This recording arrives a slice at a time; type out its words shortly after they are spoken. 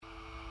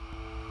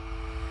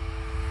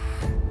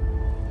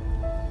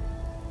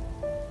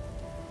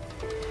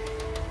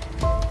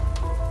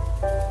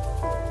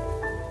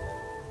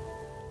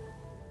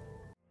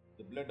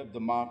blood of the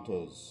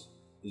martyrs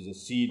is the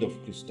seed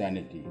of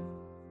Christianity.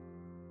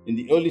 In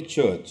the early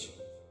church,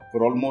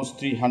 for almost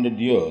 300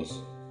 years,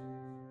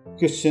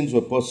 Christians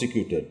were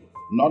persecuted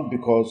not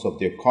because of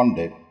their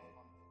conduct,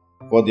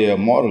 for their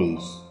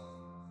morals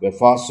were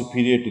far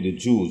superior to the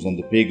Jews and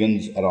the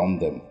pagans around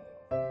them,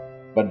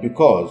 but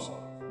because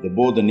they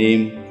bore the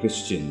name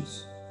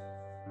Christians,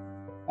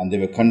 and they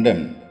were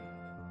condemned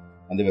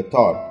and they were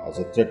thought as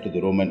a threat to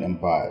the Roman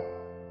Empire.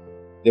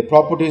 Their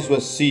properties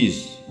were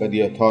seized by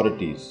the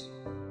authorities.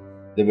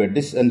 They were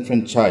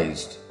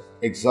disenfranchised,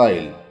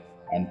 exiled,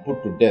 and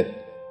put to death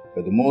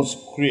by the most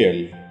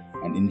cruel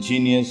and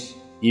ingenious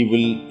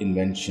evil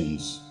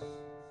inventions.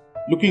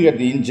 Looking at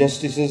the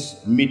injustices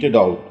meted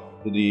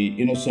out to the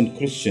innocent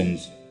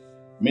Christians,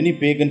 many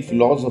pagan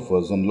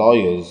philosophers and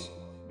lawyers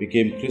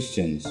became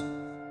Christians,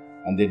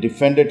 and they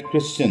defended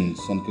Christians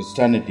and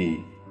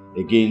Christianity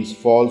against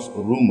false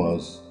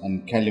rumors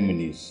and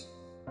calumnies.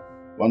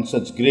 One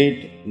such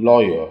great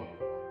lawyer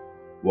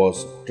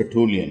was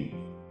Tertullian.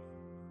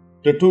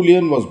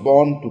 Tertullian was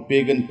born to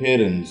pagan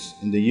parents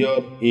in the year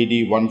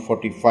AD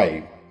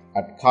 145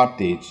 at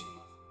Carthage,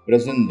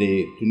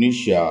 present-day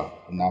Tunisia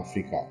in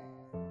Africa.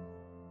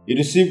 He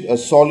received a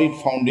solid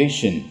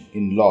foundation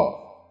in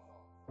law.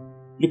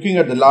 Looking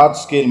at the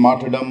large-scale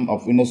martyrdom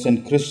of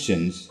innocent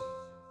Christians,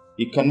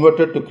 he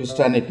converted to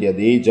Christianity at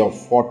the age of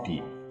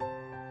 40.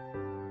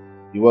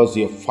 He was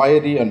a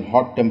fiery and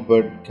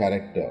hot-tempered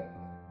character.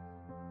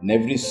 In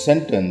every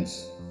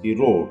sentence he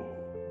wrote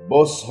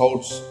bursts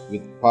out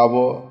with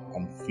power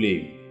and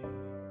flame.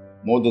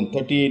 More than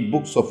 38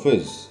 books of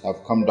his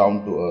have come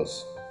down to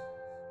us.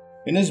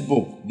 In his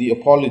book, The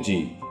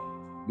Apology,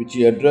 which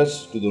he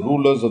addressed to the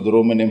rulers of the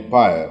Roman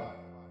Empire,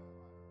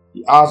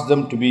 he asked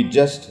them to be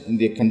just in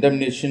their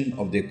condemnation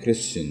of their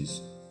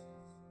Christians.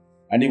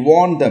 And he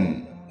warned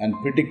them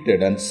and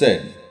predicted and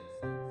said,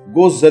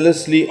 "Go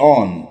zealously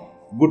on,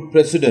 good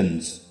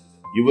presidents.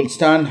 You will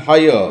stand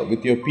higher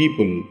with your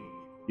people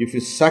if you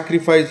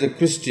sacrifice the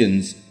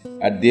Christians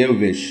at their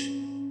wish.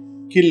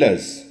 Kill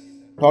us,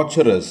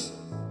 torture us,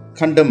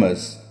 condemn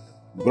us,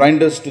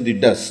 grind us to the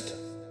dust.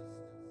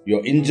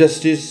 Your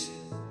injustice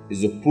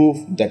is a proof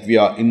that we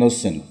are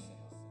innocent.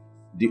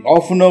 The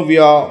oftener we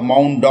are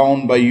mown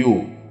down by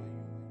you,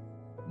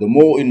 the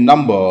more in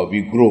number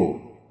we grow.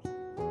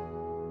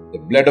 The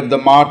blood of the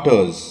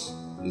martyrs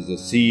is the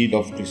seed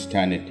of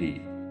Christianity."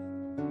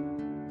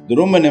 The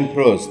Roman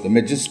emperors, the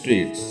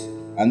magistrates,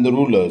 and the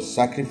rulers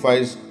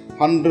sacrificed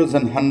hundreds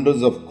and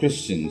hundreds of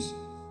Christians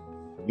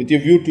with a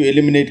view to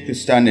eliminate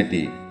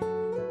Christianity.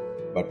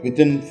 But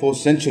within 4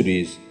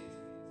 centuries,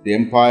 the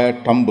empire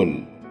tumbled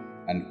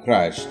and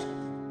crashed,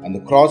 and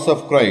the cross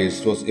of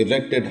Christ was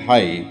erected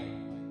high,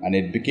 and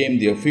it became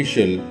the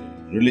official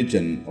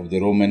religion of the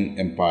Roman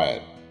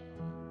Empire.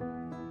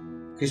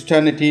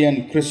 Christianity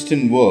and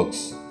Christian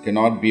works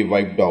cannot be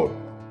wiped out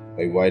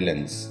by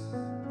violence.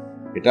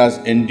 It has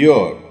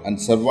endured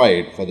and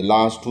survived for the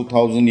last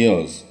 2000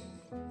 years,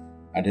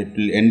 and it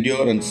will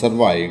endure and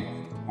survive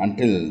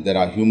until there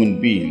are human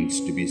beings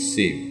to be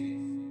saved.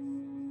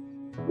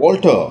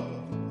 Voltaire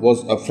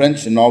was a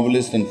French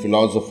novelist and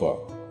philosopher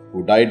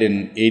who died in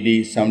AD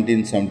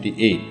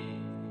 1778.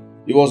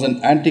 He was an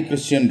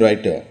anti-Christian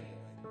writer.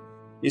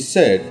 He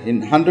said, "In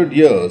 100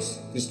 years,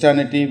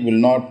 Christianity will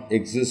not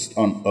exist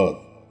on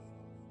earth."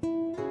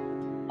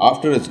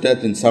 After his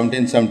death in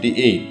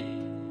 1778,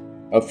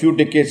 a few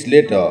decades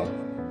later,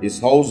 his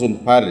house in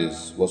Paris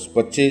was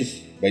purchased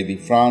by the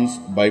France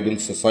Bible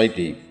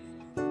Society,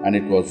 and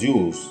it was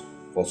used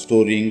for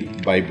storing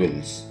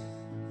Bibles.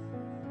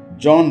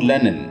 John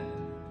Lennon,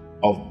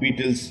 of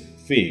Beatles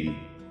fame,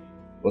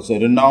 was a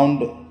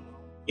renowned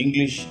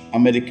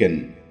English-American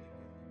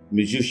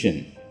musician,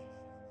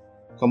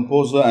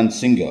 composer and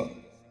singer.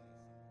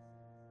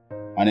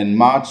 And in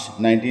March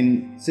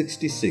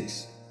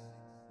 1966,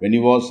 when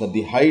he was at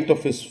the height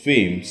of his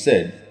fame,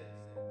 said,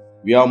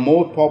 "We are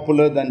more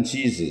popular than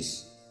Jesus.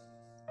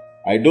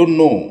 I don't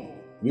know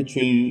which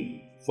will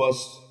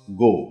first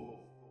go,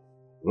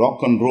 rock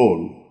and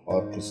roll or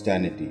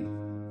Christianity."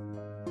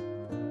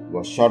 He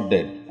was shot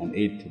dead on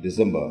 8th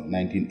December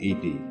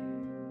 1980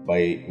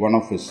 by one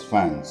of his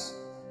fans,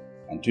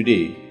 and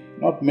today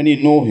not many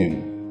know him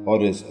or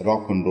his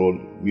rock and roll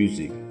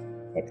music,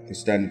 but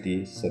Christianity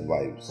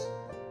survives.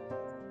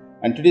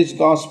 And today's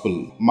Gospel,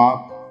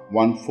 Mark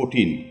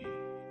 1:14,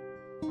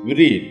 we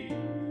read,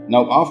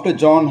 "Now after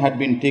John had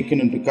been taken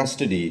into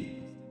custody,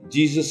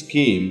 Jesus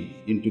came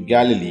into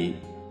Galilee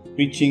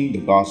preaching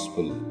the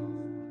gospel."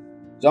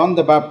 John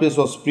the Baptist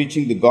was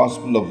preaching the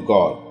gospel of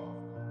God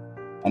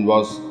and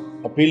was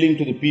appealing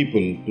to the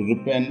people to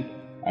repent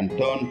and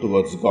turn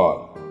towards God.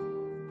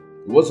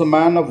 He was a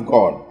man of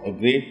God, a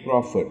great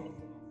prophet,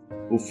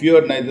 who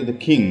feared neither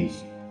the kings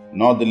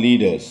nor the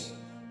leaders.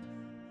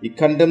 He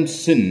condemned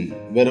sin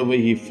wherever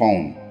he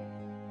found.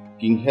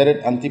 King Herod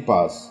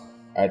Antipas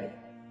had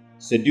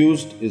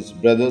seduced his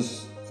brother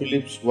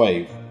Philip's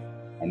wife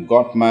and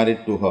got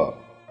married to her.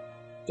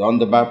 John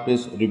the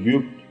Baptist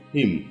rebuked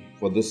him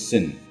for this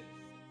sin.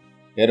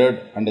 Herod,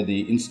 under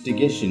the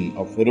instigation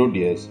of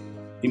Herodias,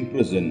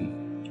 imprisoned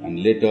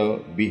and later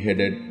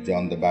beheaded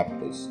John the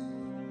Baptist.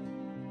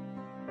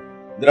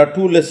 There are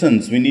two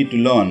lessons we need to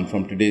learn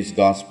from today's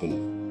gospel.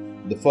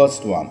 The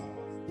first one: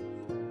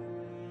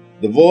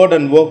 the word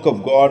and work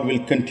of God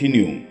will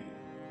continue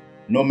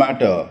no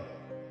matter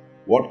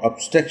what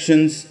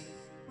obstructions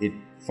it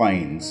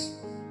finds.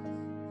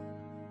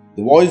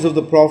 The voice of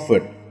the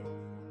prophet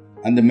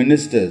and the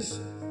ministers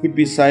could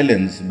be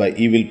silenced by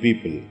evil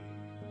people,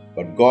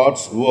 but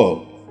God's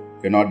work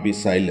cannot be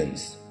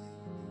silenced.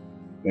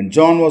 When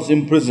John was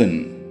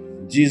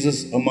imprisoned,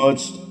 Jesus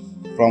emerged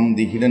from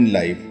the hidden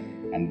life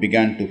and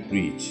began to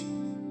preach.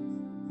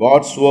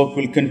 God's work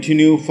will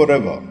continue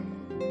forever.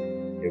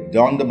 If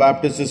John the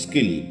Baptist is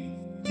killed,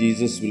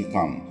 Jesus will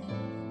come.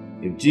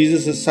 If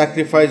Jesus is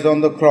sacrificed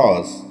on the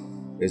cross,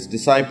 his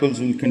disciples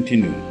will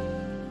continue.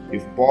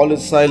 If Paul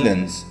is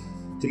silenced,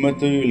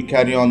 Timothy will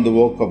carry on the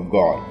work of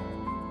God.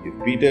 If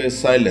Peter is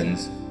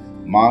silenced,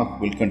 Mark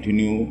will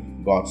continue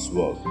God's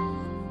work.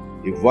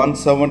 If one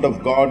servant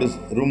of God is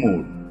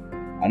removed,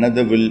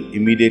 another will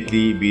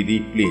immediately be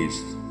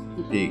replaced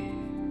to take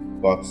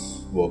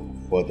God's work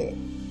further.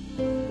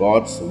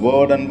 God's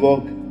word and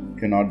work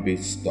cannot be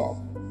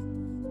stopped.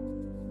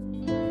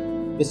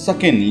 The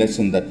second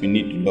lesson that we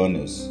need to learn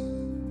is,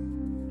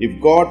 if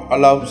God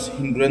allows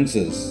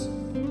hindrances,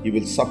 He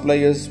will supply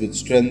us with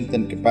strength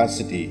and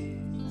capacity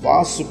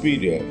far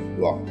superior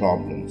to our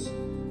problems.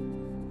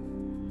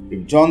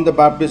 If John the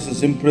Baptist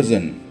is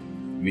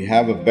imprisoned, we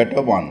have a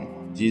better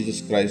one,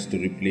 Jesus Christ, to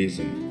replace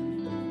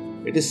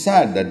him. It is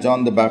sad that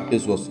John the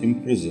Baptist was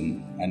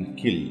imprisoned and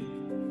killed,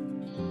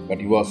 but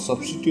he was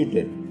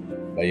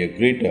substituted by a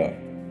greater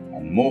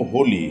and more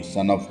holy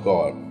Son of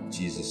God,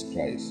 Jesus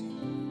Christ.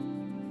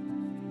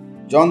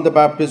 John the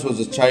Baptist was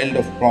a child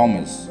of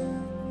promise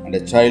and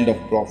a child of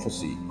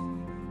prophecy.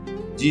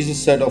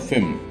 Jesus said of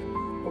him,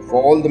 "Of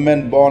all the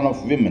men born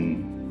of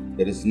women,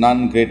 there is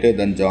none greater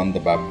than John the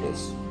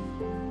Baptist."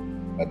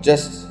 But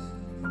just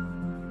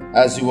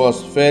as he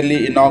was fairly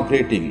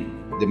inaugurating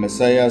the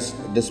Messiah's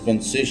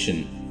dispensation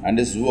and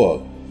his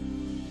work,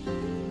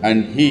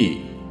 and he,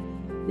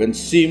 when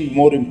seemed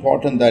more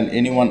important than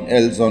anyone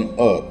else on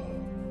earth,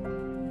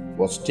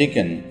 was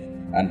taken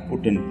and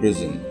put in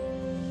prison.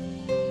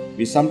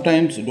 We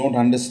sometimes don't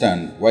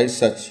understand why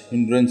such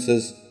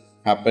hindrances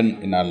happen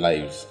in our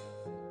lives.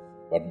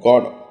 But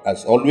God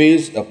has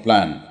always a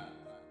plan.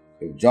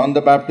 If John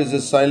the Baptist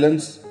is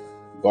silenced,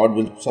 God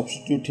will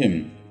substitute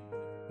him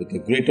with a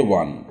greater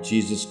one,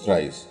 Jesus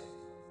Christ.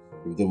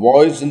 If the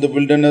voice in the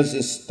wilderness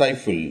is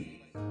stifled,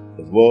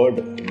 the word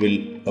will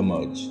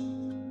emerge.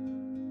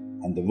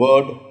 And the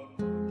word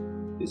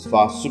is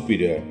far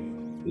superior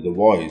to the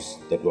voice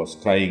that was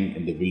crying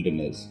in the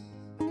wilderness.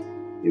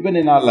 Even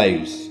in our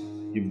lives,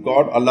 if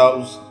God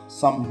allows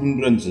some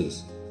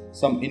hindrances,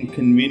 some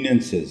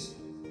inconveniences,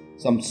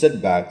 some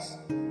setbacks,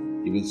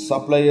 He will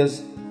supply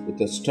us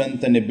with a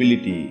strength and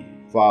ability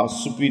far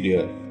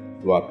superior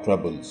to our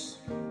troubles.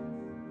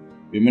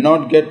 We may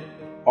not get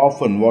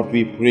often what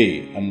we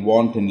pray and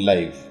want in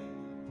life,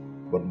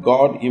 but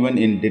God, even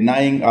in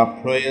denying our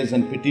prayers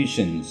and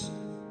petitions,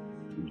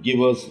 would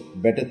give us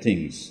better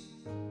things.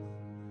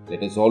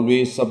 Let us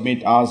always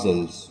submit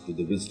ourselves to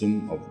the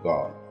wisdom of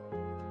God.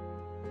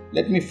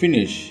 Let me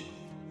finish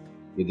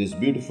with this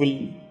beautiful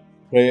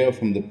prayer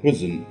from the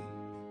prison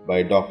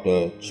by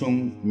Dr.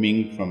 Chung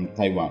Ming from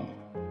Taiwan.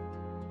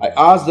 I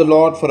asked the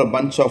Lord for a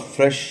bunch of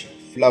fresh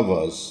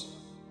flowers,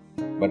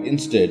 but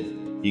instead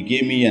He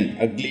gave me an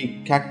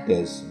ugly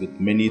cactus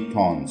with many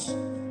thorns.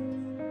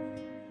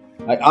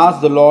 I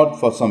asked the Lord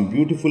for some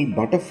beautiful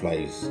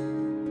butterflies,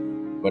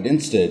 but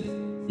instead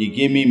He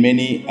gave me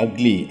many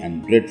ugly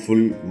and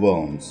dreadful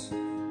worms.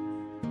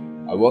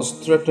 I was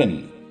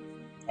threatened.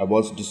 I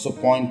was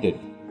disappointed.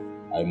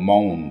 I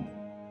mourned.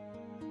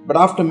 But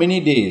after many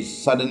days,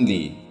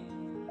 suddenly,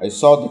 I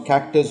saw the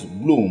cactus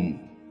bloom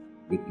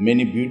with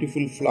many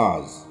beautiful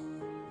flowers,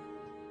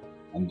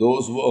 and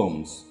those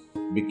worms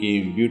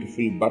became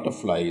beautiful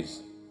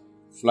butterflies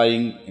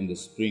flying in the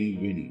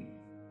spring wind.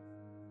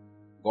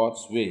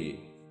 God's way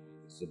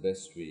is the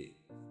best way.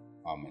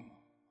 Amen.